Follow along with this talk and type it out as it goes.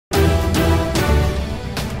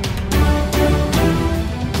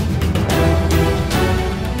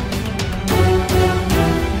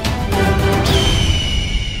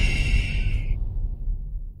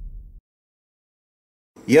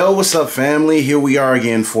Yo, what's up, family? Here we are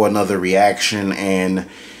again for another reaction, and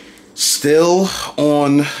still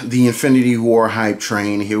on the Infinity War hype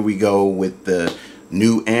train. Here we go with the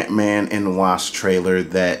new Ant-Man and the Wasp trailer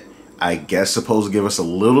that I guess supposed to give us a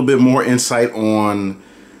little bit more insight on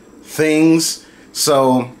things.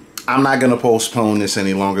 So I'm not gonna postpone this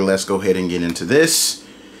any longer. Let's go ahead and get into this.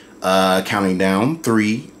 Counting down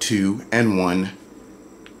 3, 2, and 1.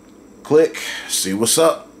 Click. See what's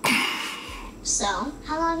up. So,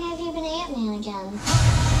 how long have you been Ant-Man again?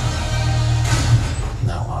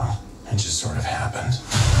 Not long. It just sort of happened.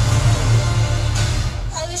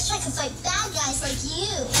 I wish I could fight bad guys like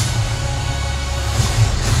you.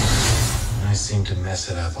 I seem to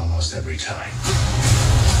mess it up almost every time.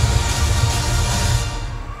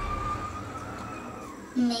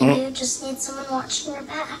 Maybe you just need someone watching your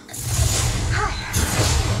back. Hi.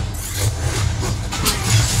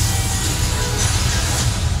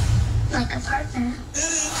 Like a partner.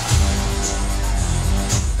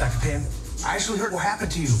 Dr. Pym, I actually heard what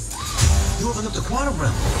happened to you. You opened up the quantum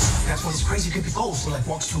realm. That's why this crazy creepy ghost who like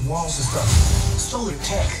walks through walls and stuff. Stole your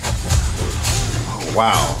tech. Oh,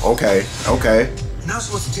 wow. Okay. Okay. Now it's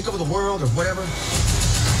supposed to take over the world or whatever.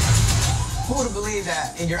 Who would have believed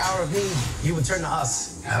that in your hour of need, you would turn to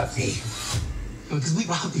us? Not me. Because we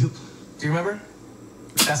robbed you. Do you remember?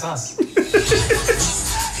 That's us.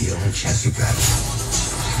 The only chance you got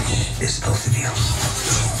is both of you.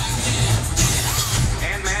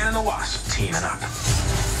 Ant-Man and the Wasp teaming up.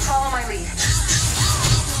 Follow my lead.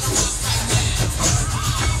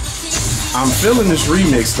 I'm feeling this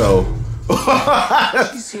remix though.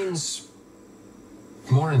 She seems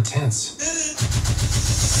more intense.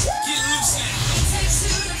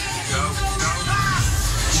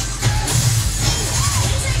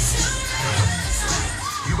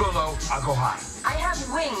 You go low, I'll go high. I have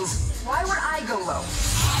wings. Why would I go low?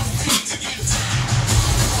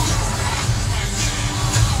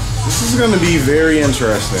 This is going to be very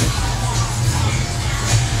interesting.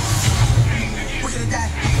 We're gonna die.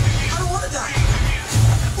 I don't want to die.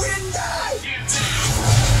 We didn't die.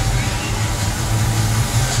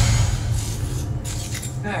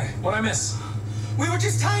 Hey, what'd I miss? We were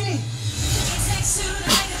just tiny.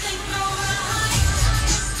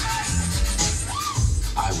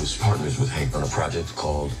 I was partners with Hank on a project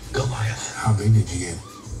called Goliath. How big did you get?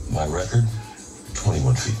 My record,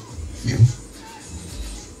 21 feet. You?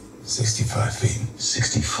 65 feet.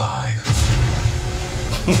 65.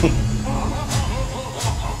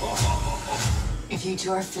 If you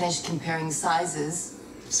two are finished comparing sizes.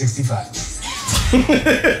 65.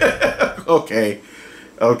 Okay.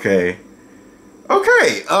 Okay.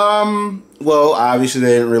 Okay. Well, obviously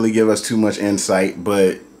they didn't really give us too much insight,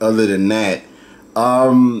 but other than that,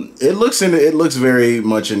 it looks very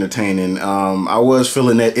much entertaining. I was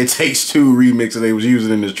feeling that It Takes Two remix that they was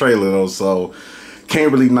using in this trailer though, so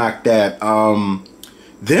can't really knock that.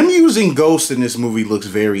 Them using ghosts in this movie looks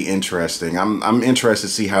very interesting. I'm interested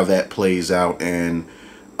to see how that plays out, and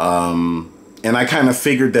I kind of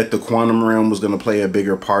figured that the quantum realm was going to play a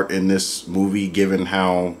bigger part in this movie, given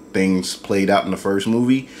how things played out in the first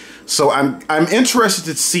movie. So I'm interested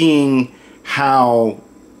in seeing how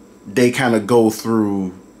they kind of go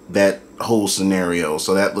through that whole scenario.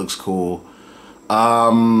 So that looks cool.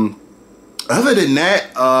 Other than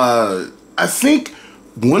that, I think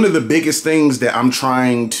one of the biggest things that I'm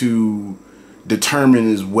trying to determine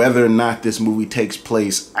is whether or not this movie takes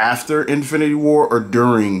place after Infinity War or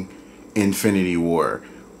during Infinity War.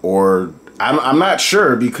 Or I'm not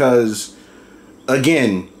sure, because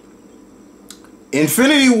again,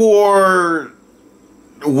 Infinity War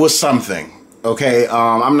was something. Okay,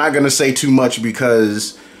 I'm not gonna say too much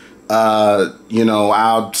because you know,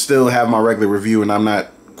 I'll still have my regular review and I'm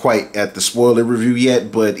not quite at the spoiler review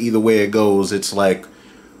yet, but either way it goes, it's like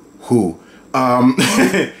who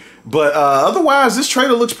but otherwise this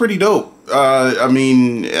trailer looks pretty dope. I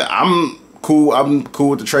mean, I'm cool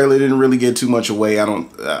with the trailer. It didn't really get too much away. I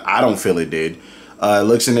don't feel it did. It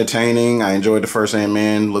looks entertaining. I enjoyed the first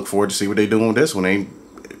Ant-Man. Look forward to see what they do with this one. Ain't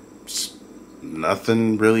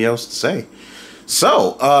nothing really else to say.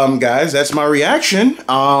 So, guys, that's my reaction.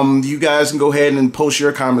 You guys can go ahead and post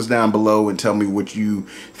your comments down below and tell me what you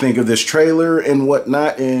think of this trailer and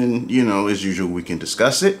whatnot. And, you know, as usual, we can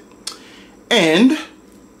discuss it. And,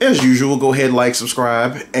 as usual, go ahead, like,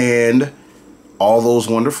 subscribe, and all those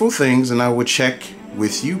wonderful things. And I will check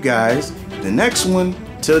with you guys the next one.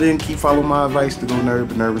 Till then, keep following my advice to go nerd,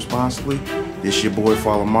 but nerd responsibly. This your boy,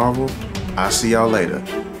 Follow Marvel. I'll see y'all later.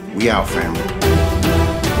 We out, family.